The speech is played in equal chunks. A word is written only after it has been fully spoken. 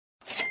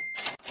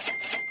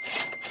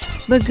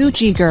The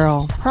Gucci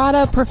Girl,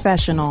 Prada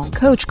Professional,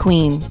 Coach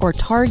Queen, or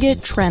Target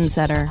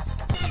Trendsetter.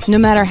 No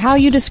matter how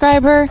you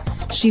describe her,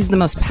 she's the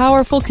most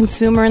powerful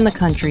consumer in the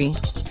country.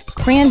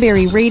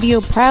 Cranberry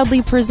Radio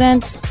proudly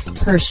presents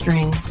Purse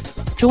Strings.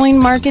 Join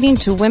marketing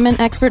to women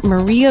expert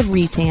Maria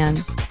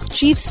Retan,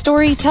 chief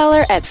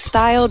storyteller at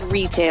Styled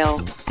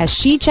Retail, as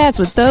she chats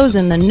with those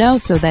in the know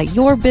so that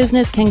your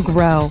business can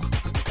grow.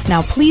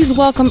 Now please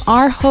welcome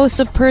our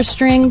host of Purse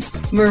Strings,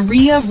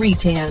 Maria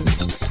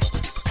Retan.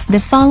 The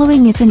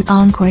following is an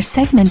encore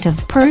segment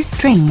of Purse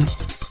Strings.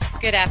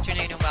 Good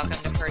afternoon and welcome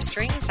to Purse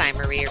Strings. I'm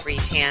Maria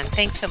Retan.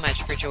 Thanks so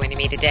much for joining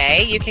me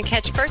today. You can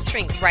catch Purse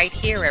Strings right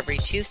here every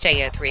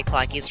Tuesday at 3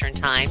 o'clock Eastern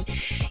Time.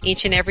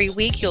 Each and every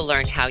week you'll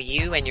learn how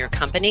you and your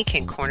company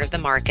can corner the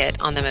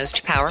market on the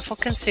most powerful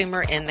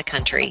consumer in the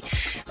country.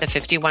 The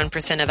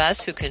 51% of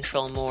us who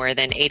control more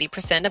than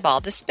 80% of all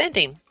the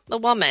spending, the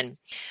woman.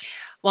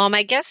 Well,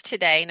 my guest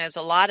today knows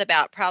a lot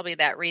about probably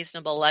that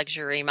reasonable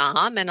luxury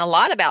mom and a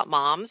lot about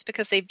moms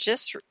because they've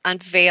just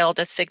unveiled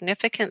a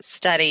significant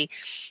study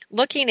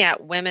looking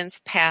at women's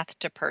path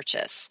to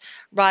purchase.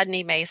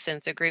 Rodney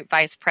Mason's a group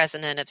vice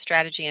president of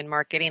strategy and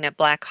marketing at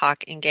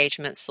Blackhawk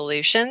Engagement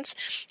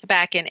Solutions.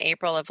 Back in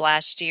April of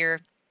last year,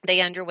 they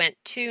underwent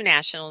 2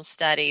 national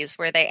studies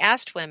where they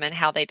asked women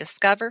how they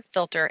discover,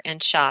 filter,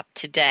 and shop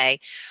today.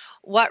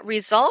 What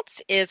results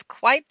is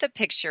quite the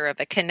picture of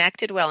a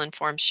connected,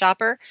 well-informed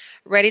shopper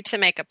ready to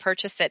make a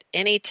purchase at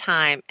any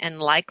time and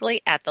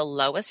likely at the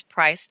lowest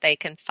price they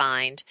can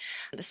find.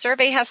 The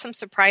survey has some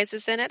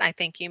surprises in it. I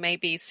think you may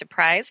be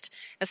surprised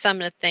at some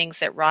of the things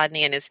that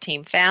Rodney and his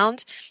team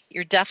found.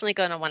 You're definitely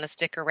going to want to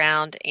stick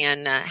around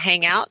and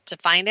hang out to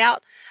find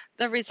out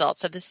the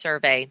results of the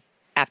survey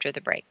after the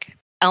break.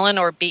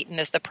 Eleanor Beaton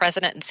is the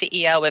president and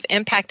CEO of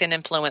Impact and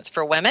Influence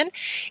for Women.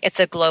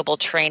 It's a global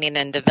training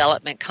and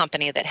development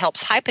company that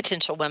helps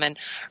high-potential women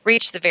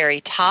reach the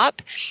very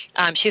top.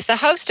 She's the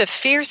host of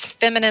Fierce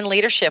Feminine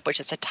Leadership,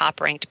 which is a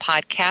top-ranked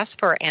podcast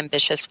for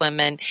ambitious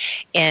women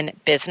in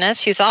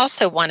business. She's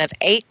also one of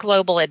 8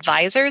 global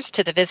advisors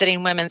to the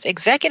Visiting Women's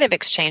Executive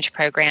Exchange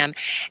Program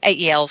at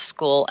Yale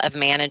School of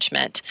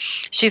Management.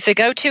 She's a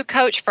go-to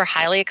coach for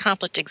highly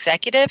accomplished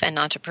executive and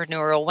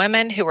entrepreneurial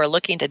women who are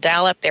looking to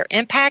dial up their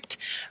impact,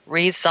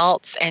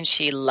 results, and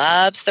she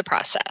loves the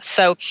process.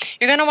 So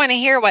you're going to want to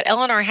hear what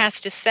Eleanor has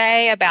to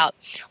say about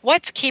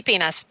what's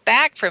keeping us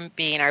back from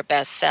being our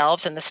best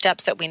selves and the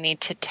steps that we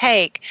need to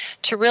take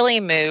to really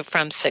move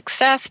from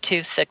success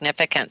to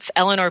significance.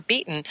 Eleanor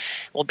Beaton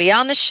will be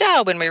on the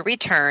show when we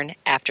return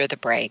after the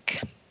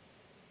break.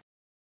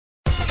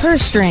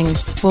 Purse Strings.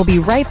 We'll be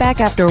right back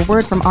after a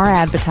word from our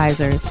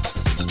advertisers.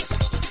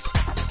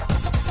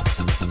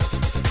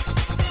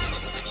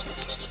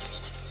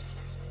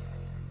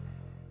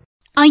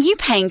 Are you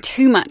paying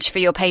too much for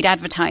your paid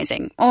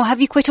advertising, or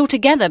have you quit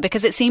altogether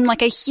because it seemed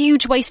like a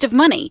huge waste of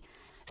money?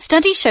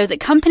 Studies show that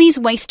companies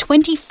waste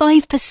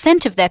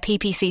 25% of their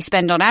PPC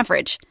spend on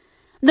average.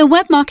 The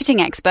web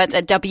marketing experts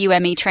at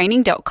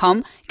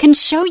WMEtraining.com can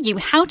show you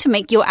how to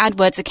make your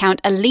AdWords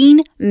account a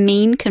lean,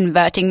 mean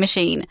converting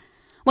machine.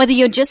 Whether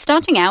you're just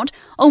starting out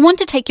or want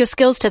to take your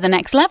skills to the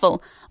next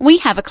level, we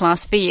have a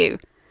class for you.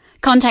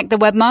 Contact the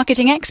web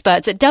marketing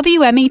experts at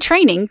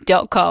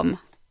WMEtraining.com.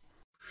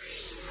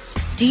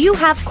 Do you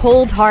have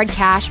cold, hard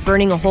cash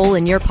burning a hole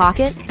in your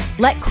pocket?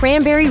 Let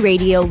Cranberry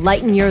Radio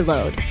lighten your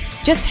load.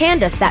 Just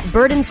hand us that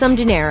burdensome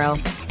dinero,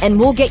 and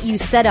we'll get you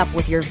set up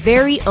with your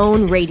very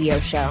own radio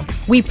show.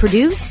 We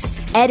produce,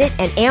 edit,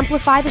 and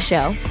amplify the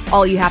show.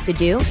 All you have to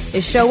do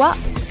is show up.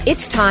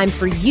 It's time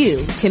for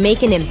you to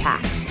make an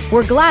impact.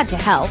 We're glad to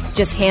help.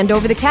 Just hand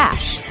over the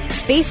cash.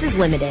 Space is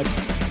limited,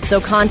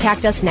 so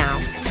contact us now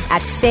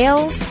at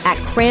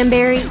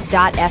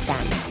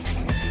sales@cranberry.fm.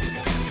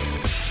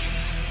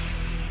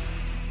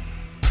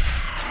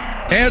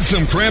 Add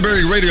some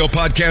Cranberry Radio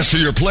podcasts to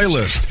your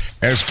playlist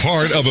as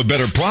part of a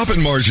better profit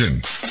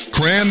margin.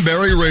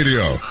 Cranberry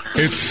Radio.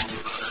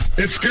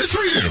 It's good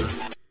for you.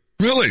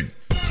 Really.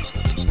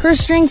 Purse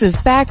Strings is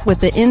back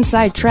with the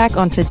inside track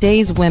on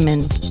today's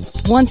women.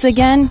 Once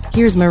again,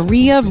 here's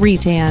Maria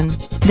Retan.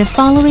 The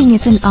following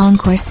is an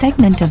encore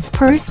segment of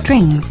Purse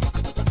Strings.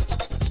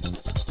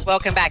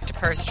 Welcome back to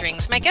Purse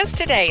Strings. My guest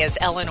today is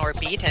Eleanor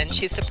Beaton.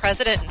 She's the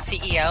president and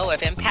CEO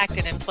of Impact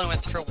and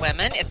Influence for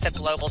Women. It's a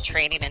global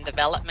training and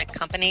development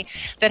company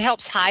that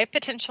helps high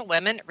potential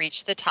women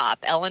reach the top.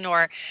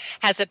 Eleanor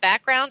has a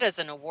background as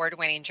an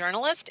award-winning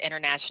journalist,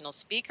 international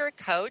speaker,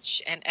 coach,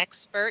 and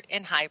expert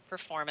in high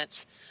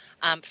performance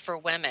for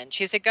women.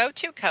 She's a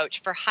go-to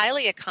coach for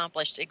highly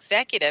accomplished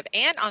executive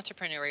and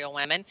entrepreneurial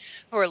women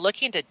who are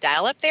looking to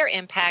dial up their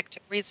impact,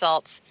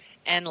 results,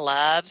 and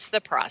loves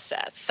the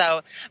process. So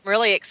I'm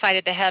really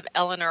excited to have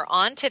Eleanor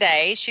on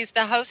today. She's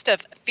the host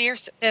of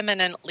Fierce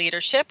Feminine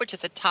Leadership, which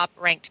is a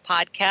top-ranked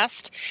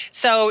podcast.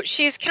 So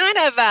she's kind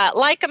of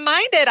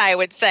like-minded, I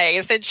would say,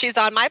 since she's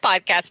on my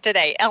podcast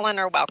today.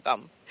 Eleanor,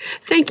 welcome.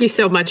 Thank you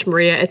so much,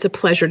 Maria. It's a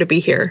pleasure to be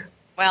here.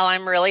 Well,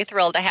 I'm really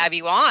thrilled to have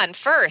you on.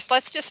 First,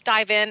 let's just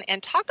dive in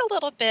and talk a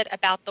little bit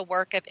about the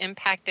work of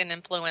impact and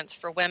influence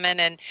for women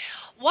and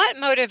what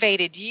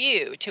motivated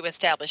you to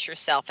establish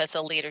yourself as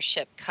a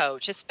leadership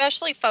coach,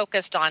 especially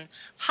focused on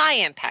high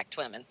impact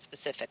women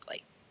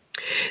specifically.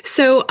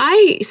 So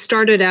I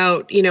started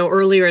out,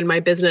 earlier in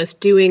my business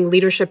doing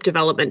leadership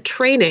development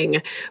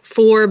training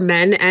for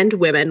men and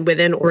women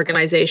within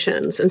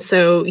organizations. And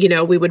so,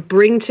 we would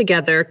bring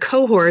together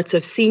cohorts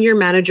of senior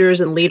managers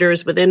and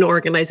leaders within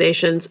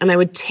organizations, and I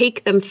would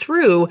take them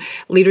through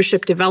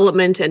leadership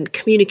development and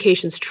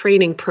communications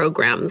training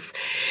programs.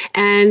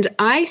 And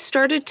I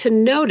started to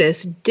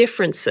notice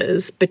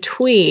differences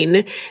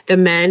between the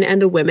men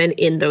and the women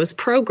in those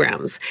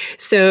programs.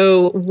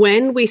 So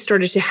when we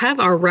started to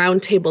have our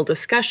roundtable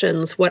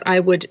discussions, what I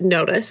would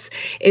notice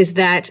is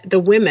that the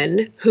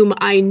women whom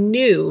I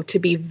knew to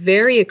be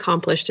very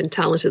accomplished and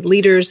talented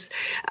leaders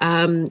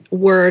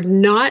were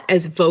not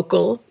as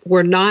vocal,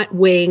 were not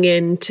weighing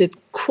in to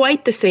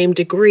quite the same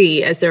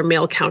degree as their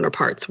male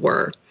counterparts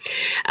were.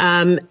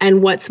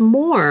 And what's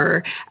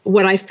more,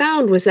 what I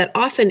found was that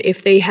often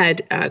if they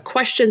had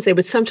questions, they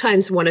would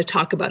sometimes want to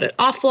talk about it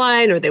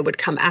offline, or they would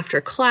come after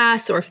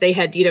class, or if they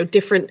had,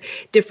 different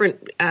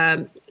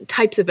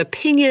types of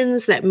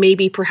opinions that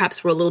maybe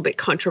perhaps were a little bit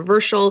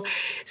controversial.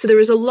 So there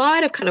was a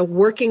lot of kind of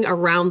working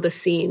around the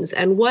scenes.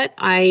 And what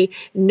I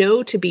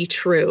know to be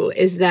true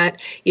is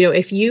that,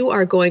 if you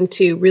are going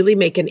to really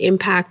make an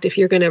impact, if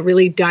you're going to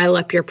really dial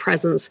up your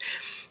presence,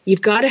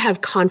 you've got to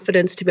have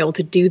confidence to be able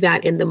to do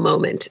that in the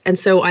moment. And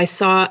so I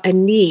saw a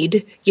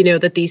need,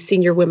 that these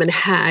senior women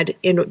had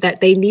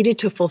that they needed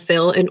to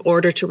fulfill in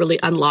order to really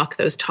unlock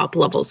those top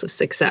levels of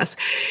success.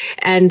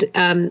 And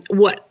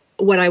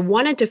what I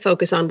wanted to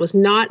focus on was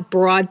not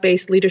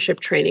broad-based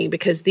leadership training,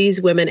 because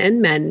these women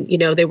and men,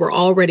 they were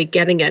already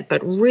getting it,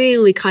 but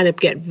really kind of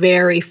get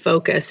very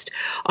focused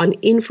on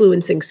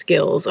influencing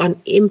skills, on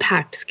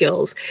impact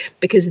skills,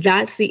 because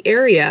that's the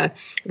area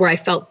where I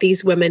felt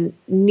these women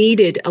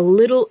needed a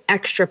little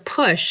extra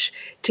push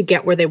to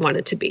get where they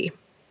wanted to be.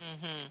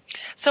 Mm-hmm.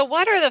 So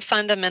what are the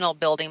fundamental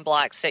building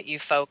blocks that you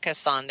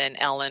focus on then,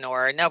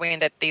 Eleanor, knowing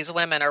that these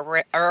women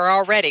are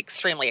already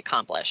extremely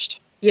accomplished?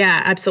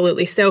 Yeah,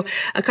 absolutely. So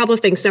a couple of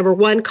things. Number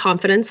one,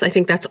 confidence. I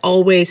think that's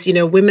always,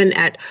 women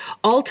at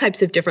all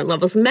types of different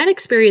levels. Men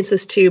experience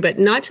this too, but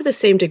not to the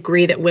same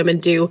degree that women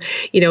do,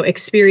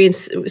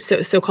 experience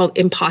so-called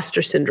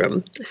imposter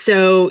syndrome.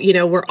 So,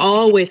 we're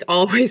always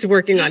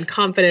working on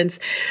confidence,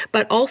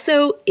 but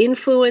also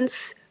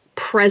influence,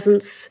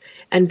 presence,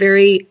 and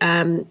very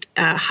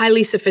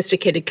highly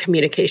sophisticated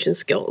communication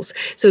skills.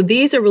 So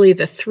these are really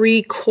the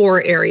three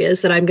core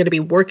areas that I'm going to be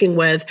working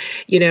with,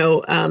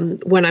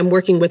 when I'm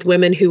working with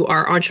women who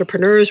are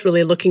entrepreneurs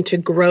really looking to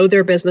grow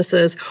their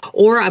businesses,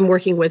 or I'm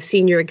working with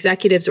senior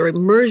executives or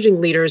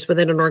emerging leaders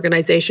within an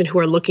organization who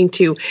are looking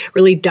to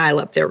really dial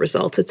up their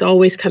results. It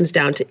always comes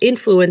down to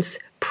influence,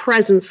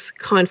 presence,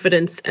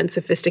 confidence, and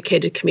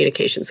sophisticated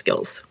communication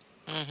skills.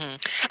 Mm-hmm.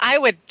 I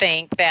would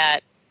think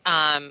that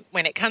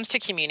when it comes to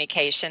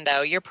communication,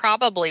 though, you're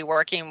probably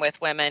working with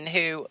women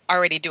who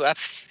already do a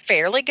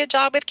fairly good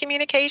job with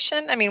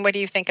communication. I mean, what do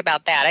you think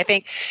about that? I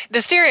think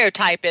the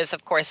stereotype is,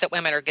 of course, that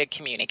women are good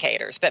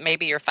communicators, but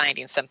maybe you're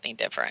finding something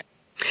different.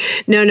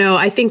 No,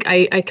 I think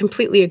I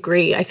completely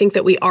agree. I think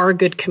that we are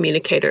good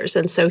communicators.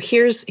 And so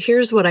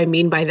here's what I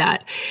mean by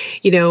that.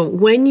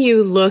 When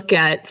you look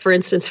at, for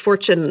instance,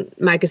 Fortune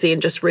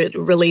magazine just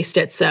released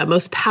its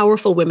most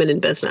powerful women in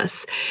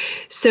business.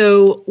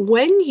 So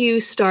when you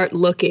start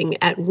looking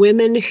at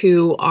women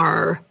who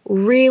are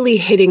really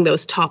hitting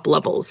those top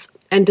levels,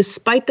 and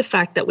despite the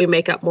fact that we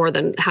make up more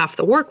than half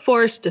the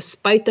workforce,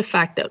 despite the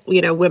fact that,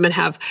 women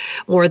have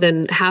more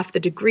than half the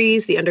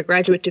degrees, the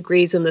undergraduate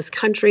degrees in this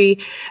country,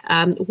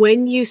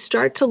 when you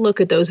start to look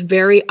at those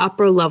very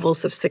upper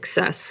levels of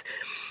success,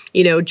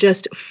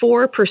 just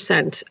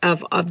 4%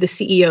 of the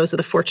CEOs of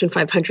the Fortune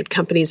 500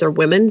 companies are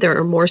women. There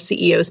are more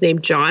CEOs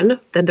named John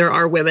than there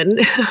are women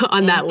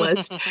on that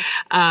list.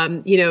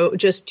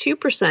 Just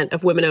 2%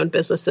 of women-owned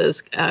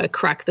businesses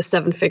crack the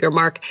seven-figure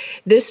mark.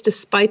 This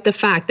despite the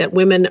fact that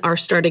women are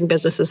starting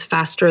businesses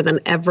faster than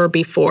ever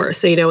before.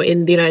 So,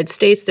 in the United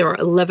States, there are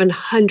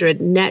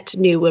 1,100 net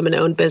new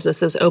women-owned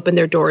businesses open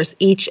their doors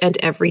each and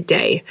every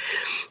day.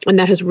 And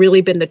that has really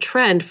been the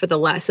trend for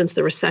since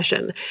the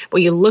recession.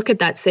 When you look at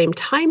that same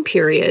time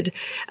period,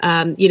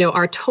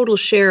 our total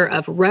share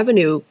of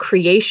revenue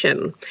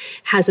creation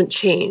hasn't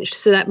changed.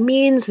 So that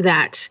means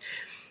that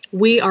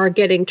we are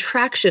getting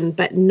traction,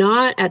 but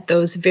not at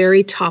those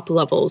very top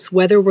levels,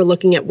 whether we're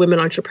looking at women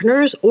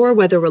entrepreneurs or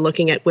whether we're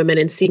looking at women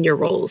in senior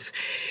roles.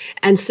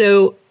 And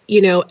so,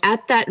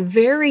 at that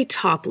very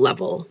top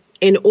level,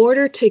 in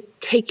order to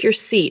take your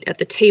seat at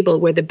the table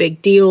where the big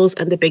deals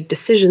and the big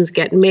decisions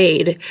get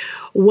made,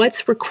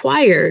 what's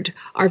required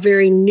are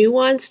very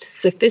nuanced,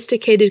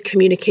 sophisticated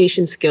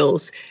communication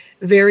skills,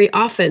 very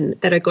often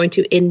that are going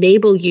to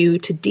enable you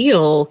to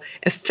deal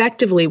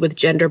effectively with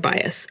gender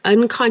bias.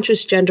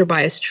 Unconscious gender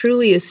bias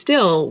truly is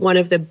still one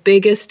of the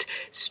biggest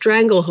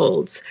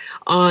strangleholds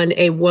on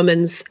a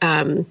woman's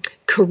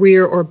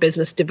career or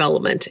business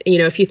development. You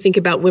know, if you think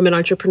about women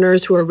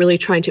entrepreneurs who are really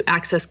trying to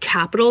access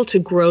capital to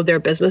grow their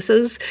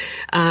businesses,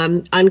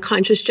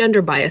 unconscious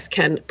gender bias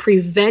can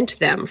prevent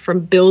them from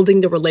building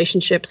the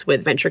relationships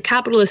with venture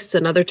capitalists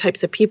and other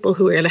types of people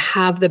who are going to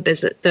have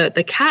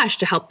the cash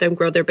to help them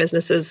grow their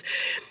businesses.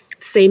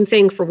 Same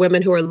thing for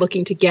women who are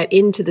looking to get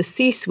into the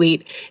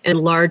C-suite in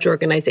large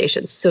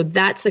organizations. So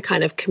that's the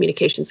kind of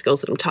communication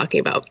skills that I'm talking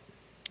about.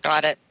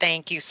 Got it.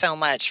 Thank you so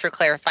much for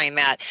clarifying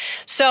that.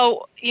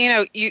 So,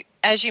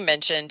 as you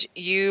mentioned,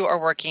 you are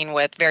working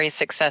with very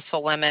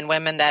successful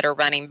women that are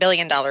running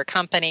billion-dollar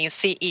companies,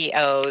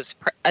 CEOs,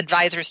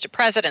 advisors to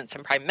presidents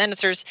and prime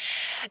ministers.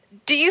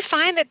 Do you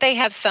find that they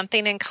have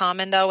something in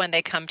common, though, when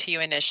they come to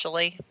you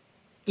initially?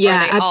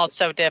 Yeah, are they all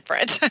so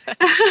different?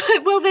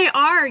 Well, they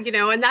are,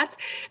 and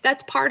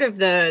that's part of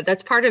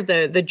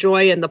the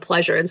joy and the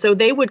pleasure. And so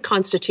they would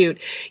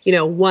constitute,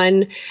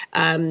 one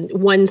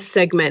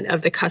segment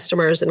of the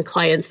customers and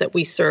clients that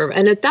we serve.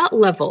 And at that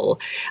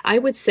level, I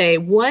would say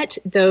what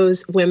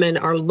those women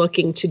are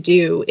looking to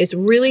do is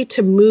really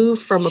to move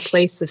from a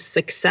place of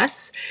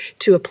success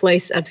to a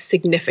place of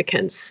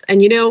significance.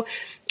 And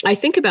I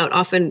think about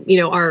often,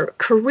 our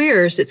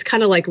careers, it's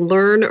kind of like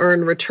learn,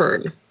 earn,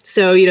 return.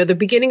 So, the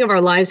beginning of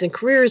our lives and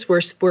careers,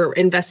 we're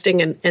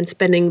investing and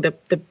spending the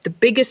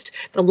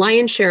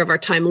lion's share of our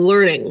time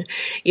learning.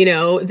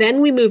 Then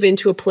we move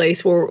into a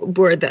place where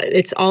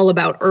it's all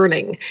about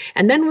earning.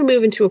 And then we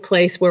move into a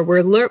place where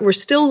we're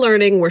still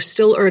learning, we're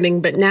still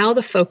earning, but now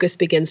the focus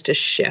begins to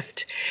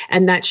shift.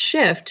 And that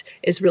shift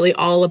is really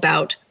all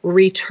about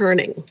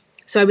returning.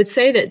 So I would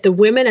say that the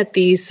women at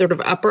these sort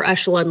of upper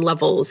echelon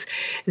levels,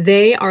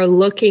 they are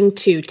looking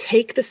to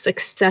take the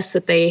success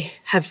that they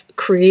have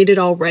created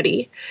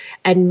already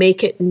and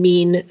make it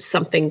mean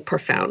something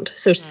profound.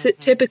 So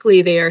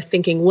typically they are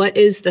thinking, what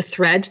is the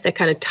thread that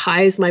kind of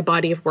ties my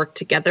body of work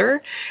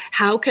together?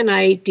 How can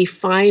I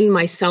define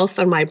myself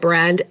and my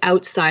brand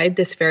outside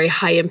this very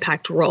high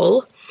impact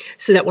role?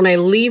 So that when I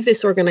leave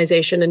this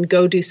organization and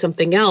go do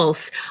something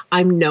else,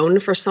 I'm known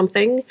for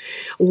something.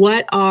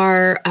 How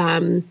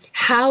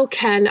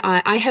can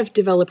I have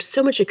developed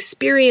so much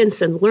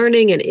experience and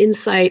learning and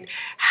insight.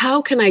 How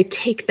can I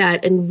take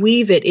that and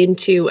weave it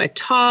into a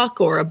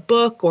talk or a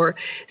book or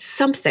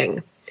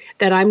something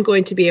that I'm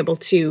going to be able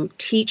to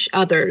teach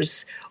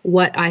others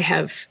what I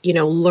have,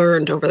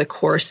 learned over the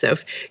course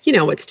of,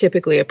 what's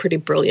typically a pretty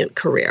brilliant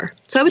career.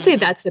 So I would say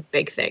that's the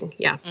big thing.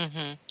 Yeah.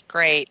 Mm-hmm.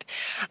 Great.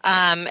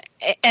 And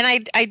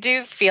I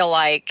do feel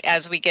like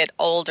as we get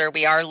older,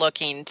 we are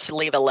looking to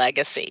leave a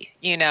legacy,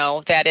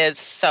 that is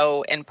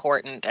so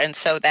important. And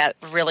so that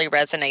really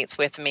resonates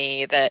with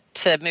me, that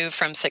to move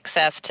from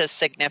success to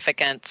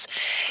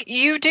significance.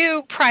 You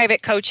do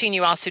private coaching.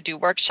 You also do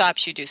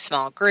workshops. You do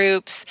small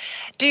groups.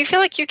 Do you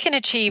feel like you can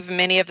achieve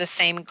many of the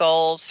same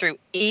goals through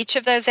each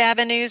of those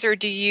avenues, or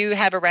do you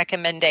have a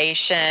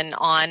recommendation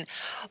on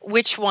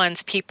which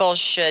ones people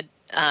should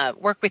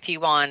work with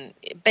you on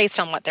based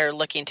on what they're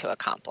looking to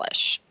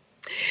accomplish?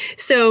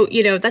 So,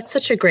 that's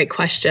such a great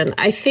question.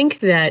 I think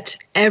that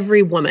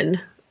every woman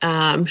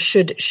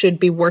should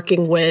be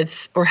working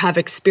with or have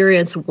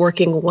experience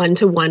working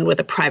one-to-one with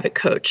a private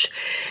coach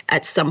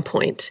at some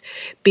point.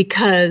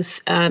 Because,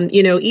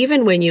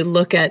 even when you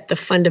look at the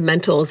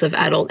fundamentals of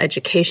adult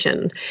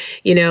education,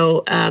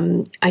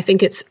 I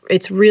think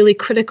it's really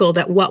critical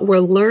that what we're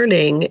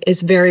learning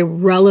is very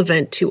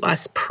relevant to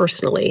us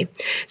personally.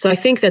 So I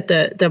think that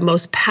the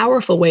most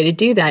powerful way to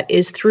do that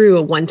is through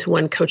a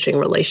one-to-one coaching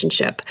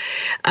relationship.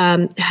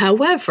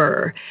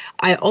 However,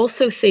 I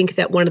also think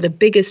that one of the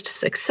biggest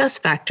success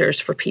factors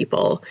for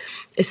people,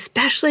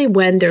 especially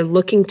when they're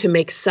looking to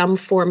make some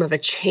form of a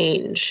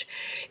change,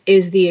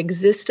 is the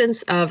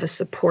existence of a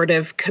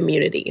supportive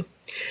community.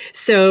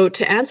 So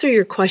to answer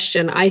your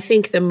question, I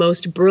think the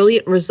most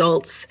brilliant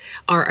results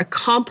are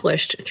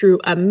accomplished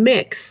through a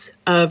mix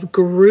of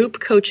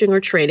group coaching or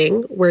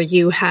training, where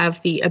you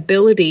have the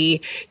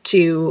ability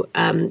to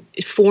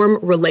form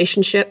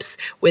relationships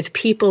with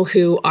people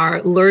who are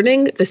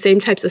learning the same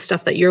types of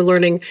stuff that you're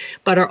learning,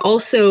 but are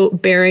also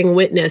bearing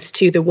witness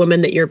to the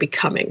woman that you're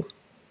becoming.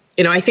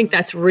 I think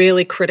that's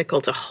really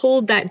critical, to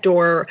hold that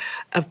door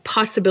of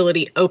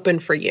possibility open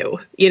for you,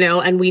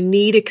 and we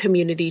need a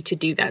community to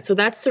do that. So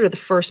that's sort of the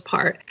first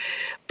part,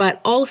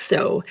 but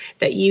also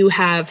that you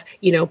have,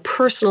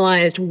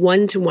 personalized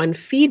one-to-one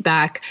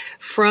feedback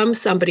from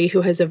somebody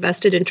who has a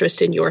vested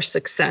interest in your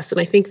success.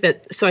 And I think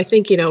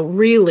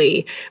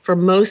really for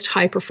most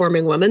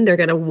high-performing women, they're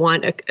going to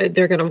want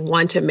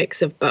a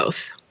mix of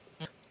both.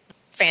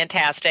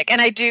 Fantastic.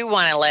 And I do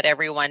want to let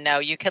everyone know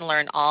you can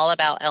learn all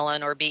about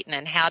Eleanor Beaton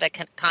and how to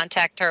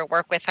contact her,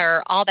 work with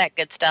her, all that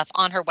good stuff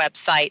on her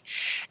website,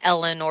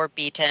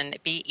 EleanorBeaton,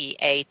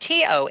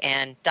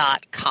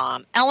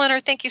 BEATON.com. Eleanor,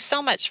 thank you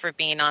so much for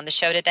being on the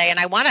show today. And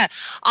I want to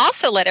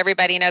also let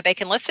everybody know they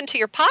can listen to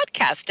your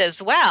podcast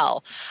as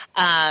well,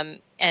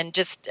 and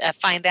just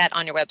find that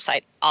on your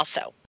website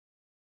also.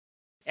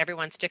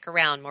 Everyone stick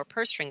around. More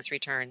Purse Strings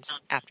returns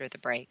after the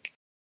break.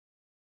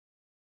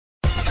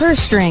 Purse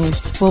Strings.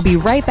 We'll be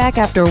right back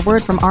after a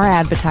word from our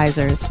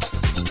advertisers.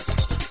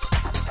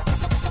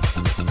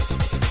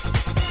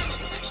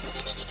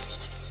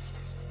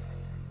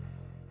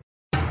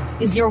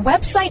 Is your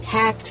website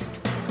hacked?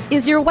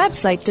 Is your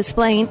website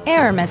displaying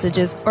error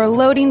messages or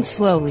loading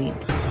slowly?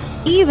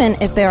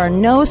 Even if there are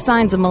no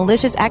signs of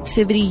malicious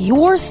activity,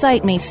 your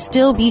site may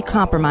still be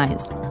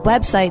compromised.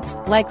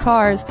 Websites, like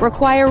cars,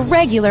 require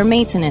regular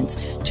maintenance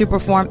to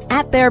perform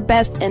at their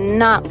best and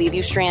not leave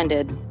you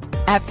stranded.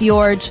 At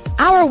Fjorge,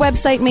 our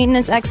website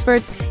maintenance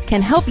experts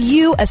can help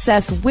you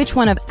assess which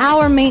one of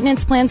our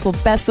maintenance plans will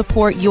best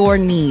support your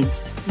needs.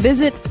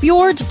 Visit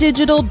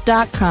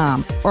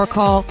fjorgedigital.com or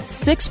call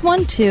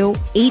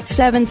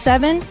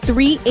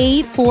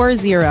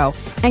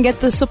 612-877-3840 and get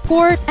the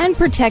support and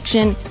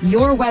protection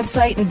your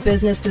website and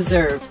business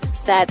deserve.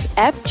 That's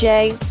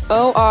FJORGE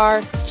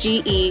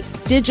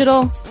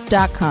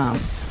digital.com.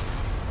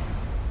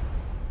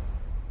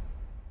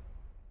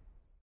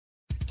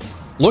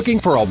 Looking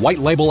for a white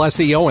label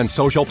SEO and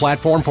social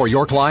platform for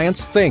your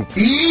clients? Think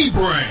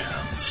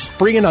eBrands.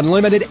 Free and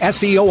unlimited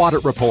SEO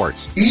audit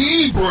reports.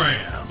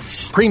 eBrands.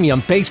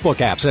 Premium Facebook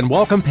apps and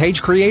welcome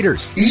page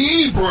creators.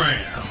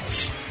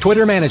 eBrands.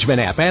 Twitter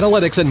management app,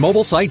 analytics, and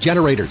mobile site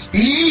generators.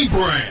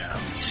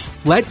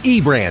 eBrands. Let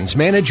eBrands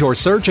manage your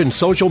search and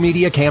social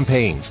media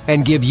campaigns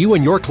and give you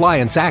and your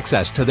clients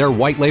access to their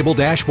white label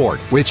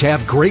dashboard, which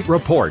have great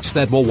reports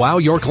that will wow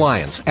your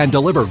clients and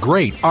deliver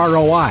great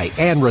ROI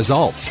and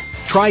results.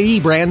 Try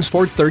eBrands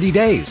for 30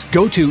 days.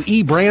 Go to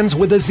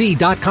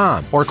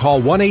eBrandsWithAZ.com or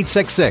call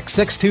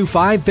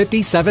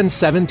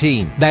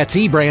 1-866-625-5717. That's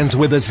eBrands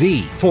with a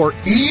Z for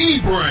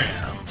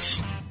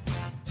eBrands.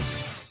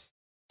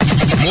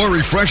 More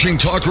refreshing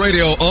talk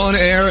radio on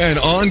air and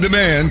on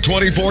demand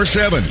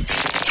 24/7.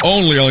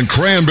 Only on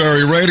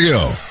Cranberry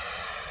Radio.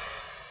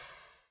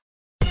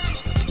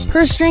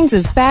 Purse Strings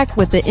is back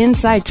with the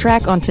inside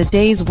track on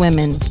today's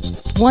women.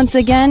 Once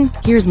again,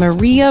 here's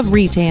Maria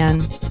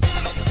Retan.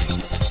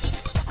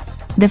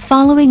 The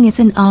following is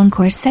an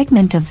encore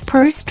segment of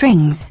Purse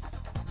Strings.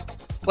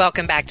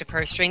 Welcome back to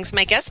Purse Strings.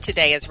 My guest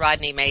today is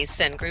Rodney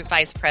Mason, Group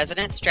Vice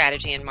President,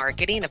 Strategy and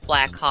Marketing of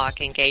Blackhawk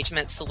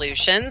Engagement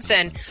Solutions.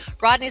 And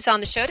Rodney's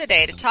on the show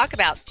today to talk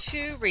about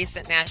two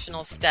recent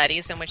national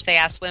studies in which they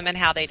asked women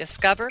how they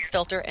discover,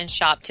 filter, and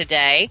shop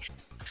today.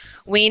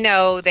 We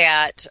know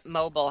that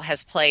mobile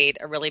has played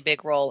a really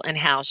big role in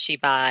how she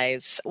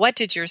buys. What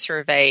did your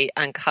survey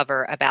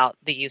uncover about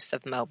the use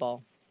of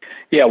mobile?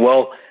 Yeah,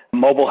 well,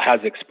 mobile has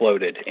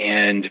exploded,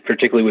 and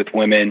particularly with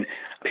women,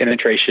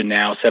 penetration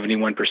now,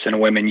 71%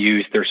 of women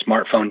use their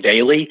smartphone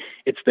daily.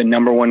 It's the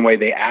number one way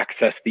they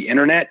access the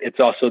internet. It's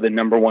also the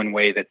number one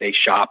way that they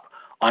shop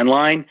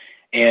online,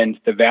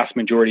 and the vast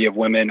majority of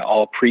women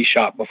all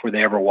pre-shop before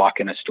they ever walk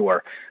in a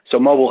store. So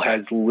mobile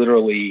has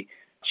literally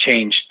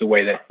changed the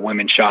way that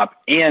women shop,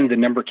 and the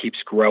number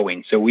keeps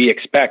growing. So we've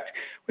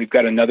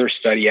got another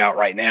study out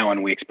right now,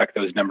 and we expect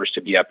those numbers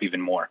to be up even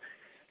more.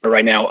 But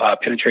right now,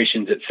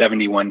 penetration's at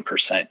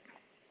 71%.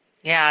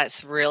 Yeah,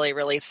 it's really,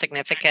 really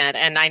significant.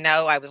 And I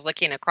know I was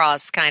looking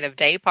across kind of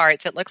day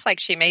parts. It looks like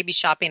she may be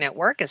shopping at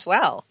work as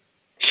well.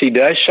 She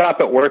does shop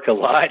at work a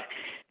lot.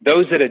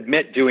 Those that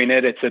admit doing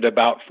it, it's at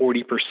about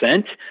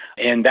 40%.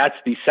 And that's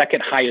the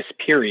second highest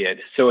period.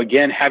 So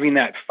again, having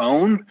that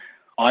phone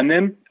on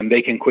them,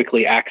 they can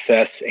quickly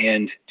access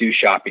and do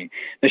shopping.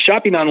 The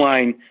shopping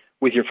online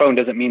with your phone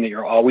doesn't mean that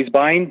you're always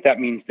buying. That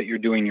means that you're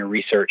doing your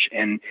research.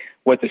 And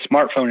what the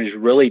smartphone has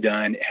really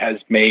done has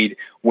made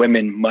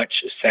women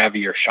much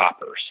savvier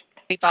shoppers.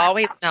 We've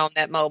always known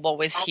that mobile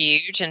was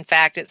huge. In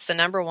fact, it's the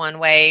number one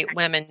way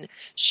women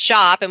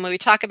shop. And when we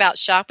talk about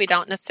shop, we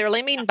don't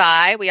necessarily mean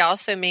buy. We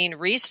also mean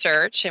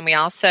research. And we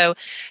also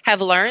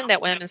have learned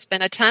that women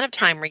spend a ton of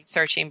time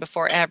researching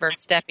before ever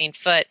stepping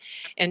foot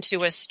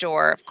into a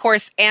store. Of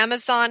course,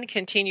 Amazon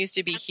continues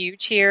to be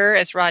huge here,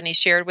 as Rodney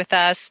shared with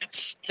us.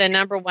 The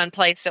number one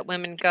place that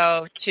women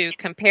go to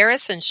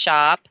comparison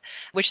shop,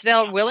 which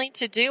they're willing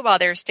to do while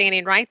they're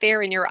standing right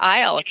there in your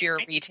aisle if you're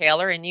a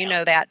retailer, and you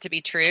know that to be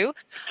true.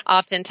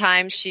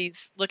 Oftentimes,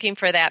 she's looking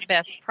for that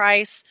best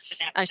price.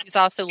 She's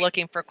also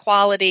looking for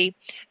quality.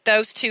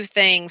 Those two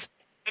things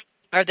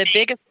are the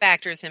biggest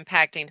factors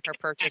impacting her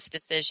purchase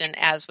decision,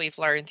 as we've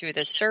learned through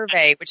this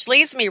survey, which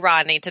leads me,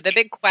 Rodney, to the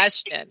big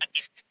question.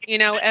 You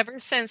know, ever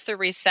since the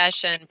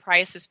recession,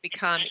 price has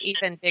become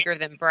even bigger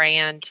than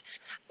brand,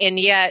 and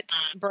yet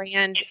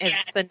brand is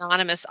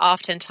synonymous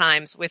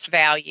oftentimes with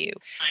value.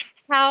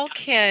 How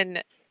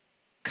can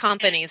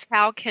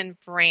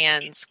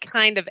brands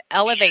kind of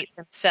elevate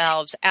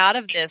themselves out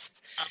of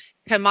this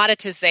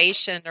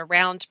commoditization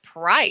around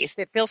price?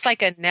 It feels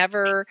like a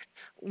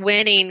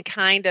never-winning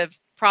kind of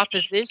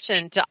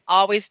proposition to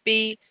always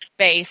be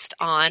based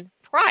on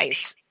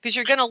price, because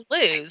you're going to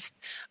lose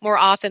more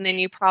often than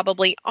you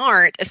probably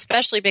aren't,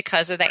 especially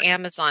because of the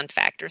Amazon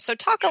factor. So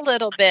talk a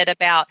little bit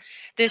about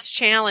this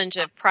challenge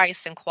of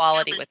price and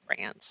quality with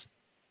brands.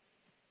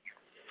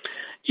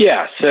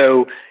 Yeah,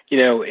 so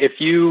if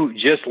you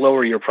just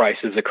lower your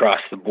prices across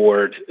the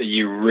board,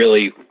 you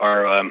really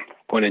are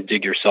going to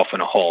dig yourself in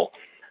a hole.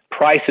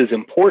 price is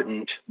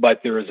important,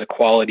 but there is a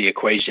quality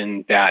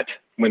equation that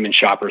women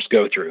shoppers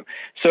go through.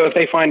 So if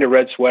they find a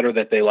red sweater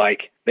that they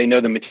like, they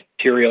know the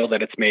material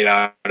that it's made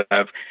out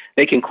of,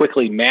 they can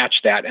quickly match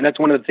that. And that's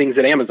one of the things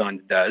that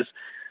Amazon does.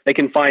 They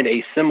can find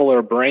a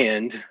similar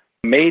brand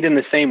made in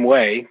the same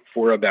way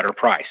for a better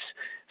price.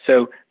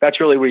 So that's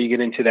really where you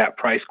get into that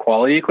price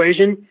quality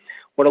equation.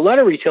 What a lot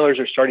of retailers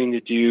are starting to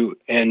do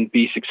and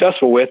be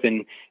successful with,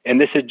 and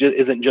this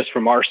isn't just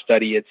from our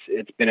study,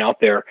 it's been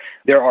out there.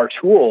 There are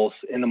tools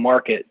in the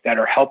market that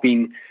are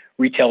helping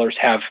retailers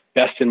have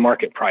best in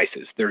market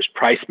prices. There's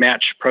price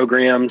match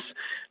programs.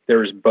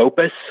 There's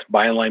BOPUS,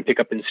 buy online, pick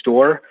up in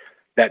store,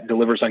 that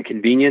delivers on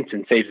convenience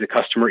and saves the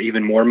customer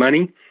even more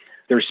money.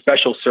 There's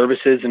special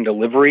services and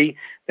delivery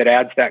that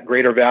adds that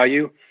greater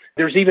value.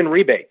 There's even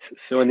rebates.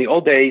 So in the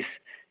old days,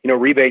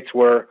 rebates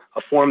were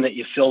a form that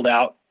you filled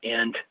out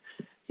and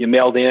you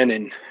mailed in,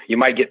 and you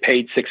might get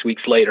paid 6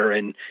 weeks later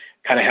and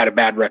kind of had a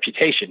bad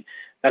reputation.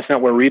 That's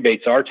not where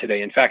rebates are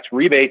today. In fact,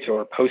 rebates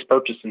or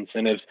post-purchase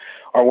incentives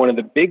are one of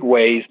the big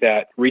ways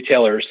that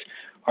retailers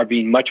are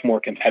being much more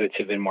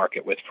competitive in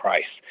market with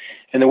price.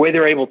 And the way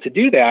they're able to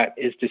do that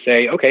is to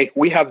say, okay,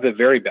 we have the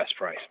very best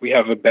price. We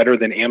have a better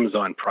than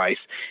Amazon price.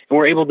 And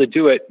we're able to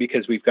do it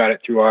because we've got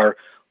it through our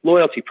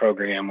loyalty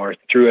program or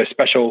through a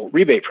special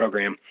rebate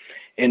program.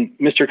 And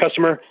Mr.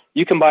 Customer,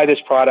 you can buy this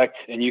product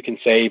and you can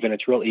save, and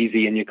it's real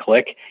easy, and you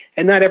click.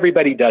 And not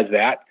everybody does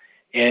that.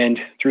 And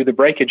through the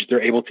breakage,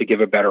 they're able to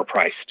give a better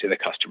price to the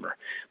customer.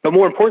 But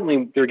more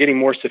importantly, they're getting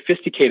more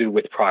sophisticated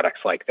with products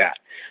like that.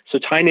 So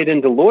tying it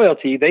into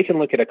loyalty, they can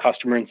look at a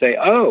customer and say,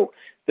 oh,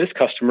 this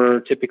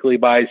customer typically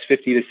buys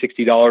 $50 to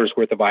 $60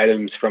 worth of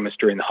items from us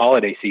during the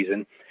holiday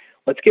season.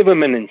 Let's give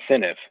them an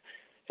incentive.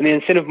 And the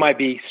incentive might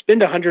be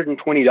spend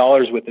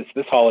 $120 with us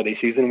this holiday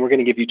season. We're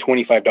going to give you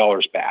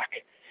 $25 back.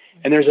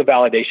 And there's a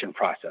validation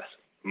process,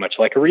 much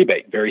like a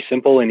rebate, very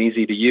simple and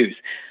easy to use.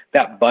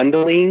 That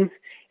bundling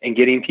and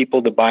getting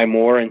people to buy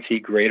more and see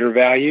greater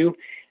value,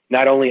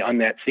 not only on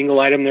that single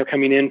item they're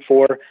coming in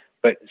for,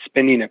 but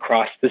spending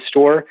across the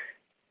store,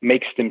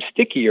 makes them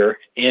stickier,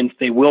 and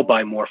they will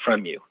buy more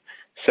from you.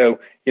 So,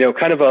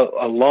 kind of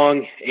a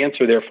long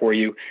answer there for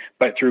you,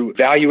 but through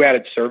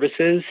value-added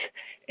services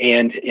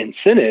and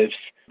incentives,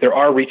 there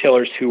are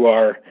retailers who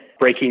are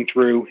breaking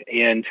through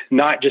and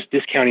not just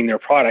discounting their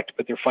product,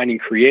 but they're finding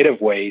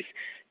creative ways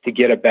to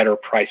get a better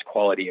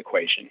price-quality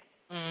equation.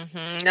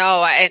 Mm-hmm.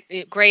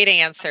 No, great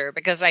answer,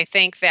 because I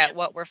think that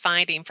what we're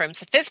finding from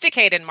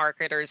sophisticated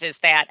marketers is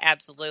that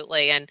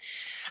absolutely. And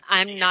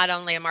I'm not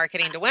only a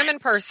marketing to women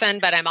person,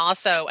 but I'm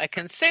also a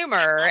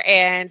consumer,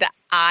 and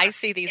I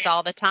see these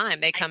all the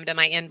time. They come to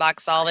my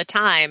inbox all the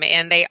time,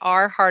 and they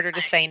are harder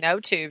to say no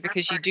to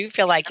because you do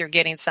feel like you're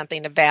getting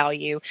something of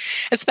value,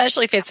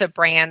 especially if it's a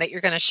brand that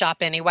you're going to shop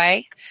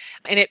anyway,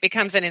 and it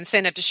becomes an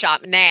incentive to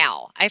shop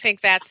now. I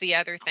think that's the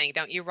other thing,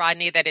 don't you,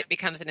 Rodney, that it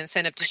becomes an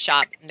incentive to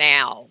shop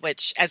now,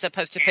 which as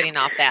opposed to putting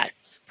off that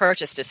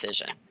purchase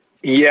decision.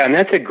 Yeah, and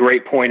that's a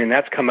great point, and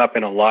that's come up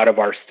in a lot of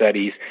our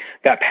studies.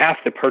 That path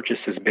to purchase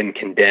has been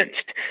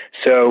condensed.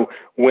 So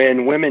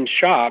when women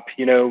shop,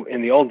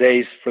 in the old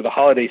days for the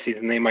holiday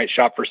season, they might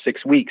shop for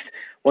 6 weeks.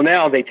 Well,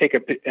 now they take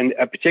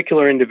a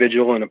particular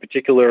individual in a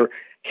particular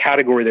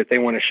category that they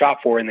want to shop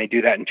for, and they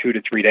do that in 2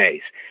 to 3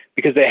 days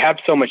because they have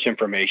so much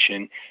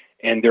information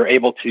and they're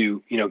able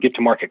to, get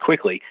to market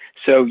quickly.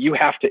 So you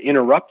have to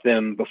interrupt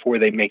them before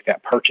they make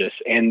that purchase.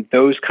 And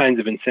those kinds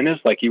of incentives,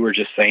 like you were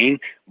just saying,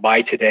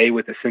 buy today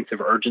with a sense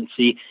of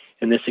urgency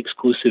in this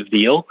exclusive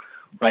deal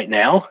right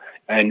now,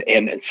 and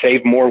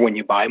save more when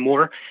you buy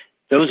more.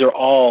 Those are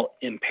all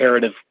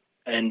imperative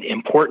and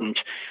important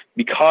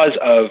because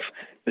of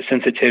the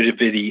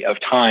sensitivity of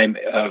time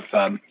of,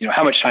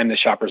 how much time the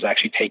shopper is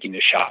actually taking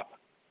to shop.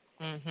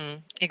 Mm-hmm.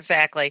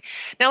 Exactly.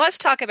 Now let's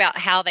talk about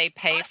how they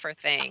pay for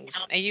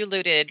things. You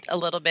alluded a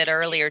little bit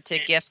earlier to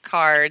gift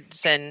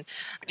cards and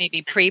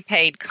maybe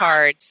prepaid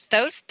cards.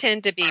 Those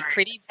tend to be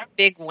pretty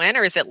big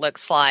winners, it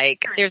looks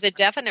like. There's a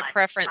definite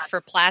preference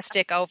for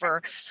plastic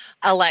over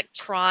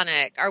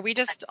electronic. Are we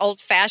just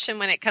old-fashioned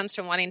when it comes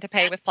to wanting to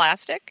pay with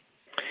plastic?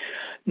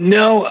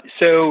 No.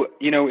 So,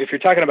 if you're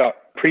talking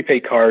about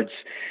prepaid cards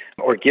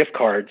or gift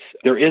cards,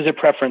 there is a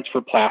preference for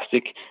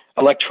plastic.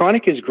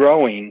 Electronic is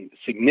growing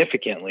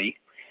significantly,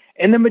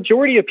 and the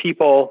majority of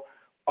people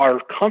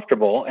are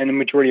comfortable, and the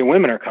majority of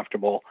women are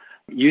comfortable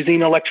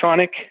using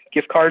electronic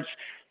gift cards,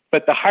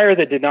 but the higher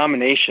the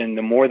denomination,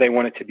 the more they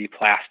want it to be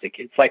plastic.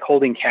 It's like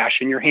holding cash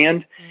in your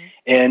hand,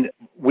 and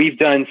we've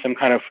done some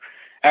kind of,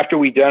 after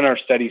we've done our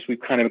studies, we've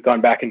kind of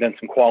gone back and done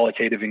some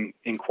qualitative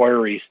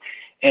inquiries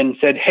and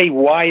said, hey,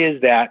 why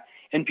is that?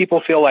 And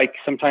people feel like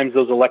sometimes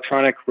those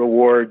electronic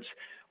rewards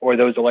or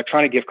those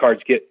electronic gift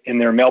cards get in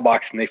their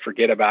mailbox and they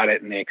forget about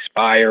it and they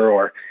expire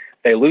or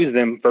they lose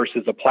them,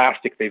 versus a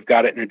plastic, they've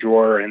got it in a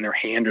drawer or in their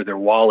hand or their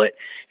wallet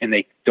and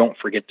they don't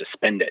forget to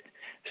spend it.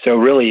 So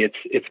really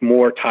it's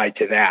more tied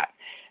to that.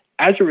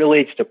 As it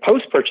relates to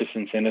post-purchase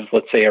incentives,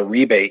 let's say a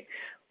rebate,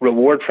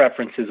 reward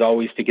preference is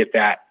always to get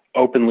that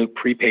open loop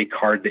prepaid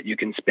card that you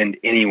can spend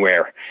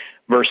anywhere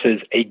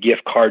versus a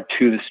gift card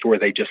to the store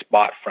they just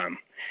bought from.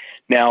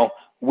 Now,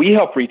 we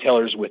help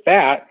retailers with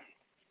that.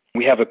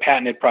 We have a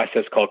patented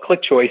process called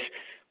Click Choice,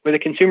 where the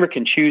consumer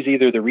can choose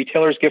either the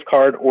retailer's gift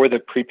card or the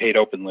prepaid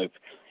open loop.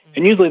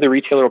 And usually the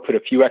retailer will put a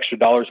few extra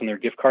dollars on their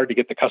gift card to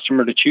get the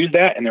customer to choose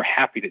that, and they're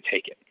happy to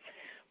take it.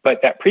 But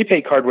that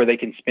prepaid card where they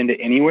can spend it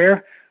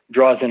anywhere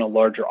draws in a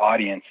larger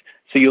audience.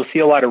 So you'll see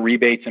a lot of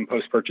rebates and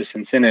post-purchase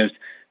incentives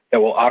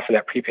that will offer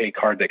that prepaid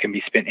card that can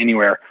be spent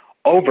anywhere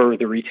over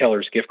the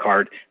retailer's gift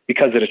card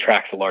because it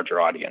attracts a larger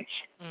audience.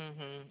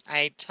 Mm-hmm.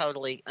 I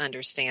totally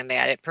understand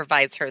that. It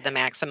provides her the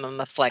maximum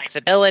of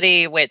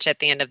flexibility, which at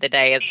the end of the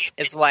day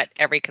is what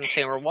every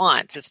consumer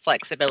wants, is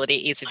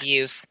flexibility, ease of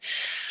use.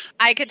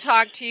 I could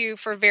talk to you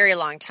for a very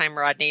long time,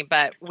 Rodney,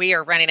 but we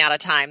are running out of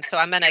time. So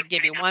I'm going to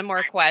give you one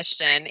more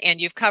question,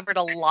 and you've covered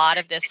a lot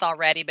of this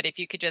already, but if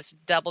you could just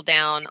double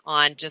down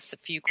on just a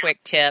few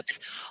quick tips.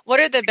 What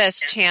are the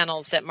best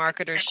channels that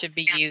marketers should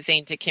be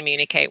using to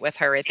communicate with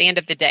her at the end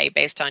of the day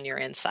based on your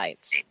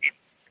insights?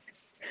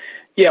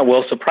 Yeah,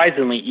 well,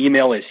 surprisingly,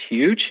 email is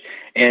huge.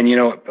 And,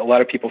 a lot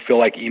of people feel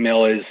like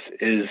email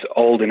is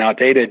old and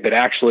outdated, but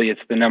actually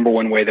it's the number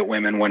one way that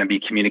women want to be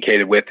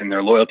communicated with in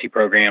their loyalty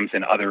programs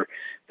and other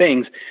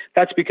things.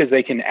 That's because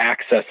they can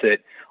access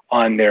it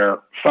on their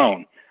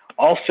phone.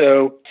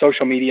 Also,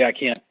 social media, I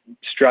can't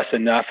stress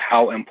enough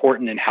how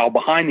important and how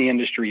behind the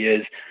industry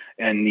is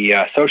in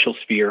the social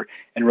sphere,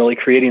 and really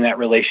creating that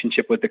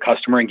relationship with the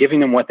customer and giving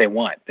them what they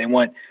want. They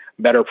want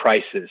better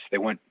prices. They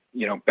want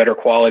better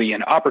quality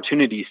and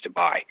opportunities to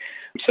buy.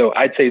 So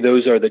I'd say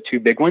those are the two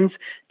big ones.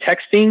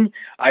 Texting,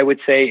 I would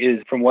say,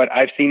 is, from what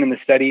I've seen in the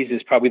studies,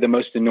 is probably the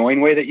most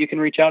annoying way that you can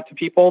reach out to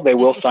people. They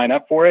will sign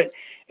up for it,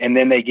 and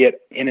then they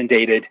get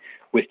inundated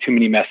with too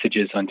many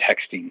messages on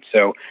texting.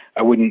 So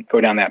I wouldn't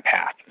go down that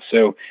path.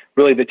 So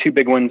really the two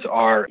big ones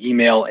are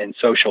email and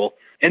social.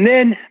 And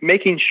then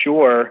making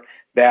sure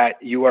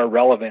that you are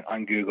relevant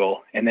on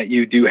Google and that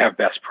you do have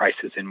best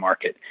prices in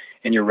market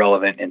and you're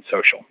relevant in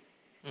social.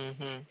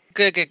 Mm-hmm.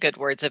 Good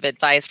words of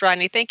advice.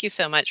 Rodney, thank you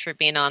so much for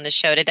being on the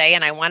show today.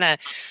 And I want to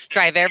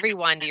drive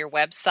everyone to your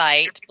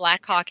website.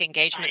 Blackhawk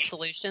Engagement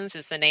Solutions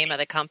is the name of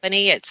the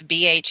company. It's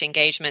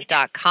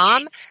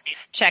bhengagement.com.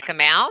 Check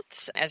them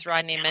out. As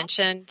Rodney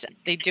mentioned,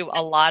 they do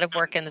a lot of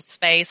work in the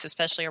space,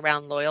 especially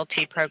around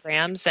loyalty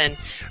programs. And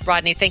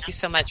Rodney, thank you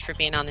so much for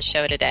being on the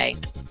show today.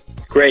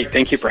 Great.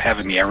 Thank you for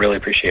having me. I really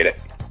appreciate it.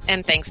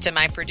 And thanks to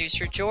my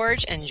producer,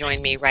 George, and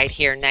join me right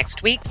here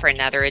next week for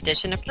another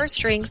edition of Purse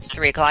Strings,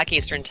 3 o'clock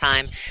Eastern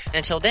Time.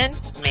 Until then,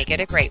 make it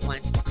a great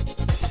one.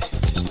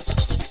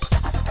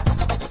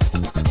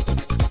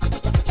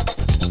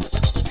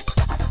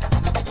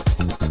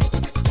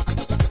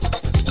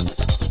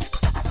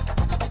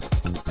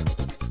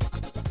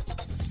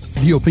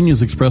 The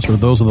opinions expressed are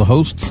those of the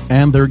hosts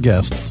and their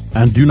guests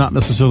and do not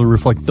necessarily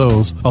reflect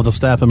those of the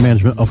staff and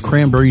management of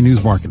Cranberry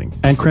News Marketing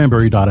and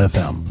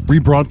Cranberry.fm.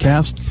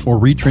 Rebroadcasts or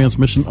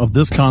retransmission of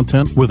this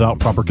content without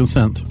proper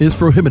consent is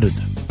prohibited.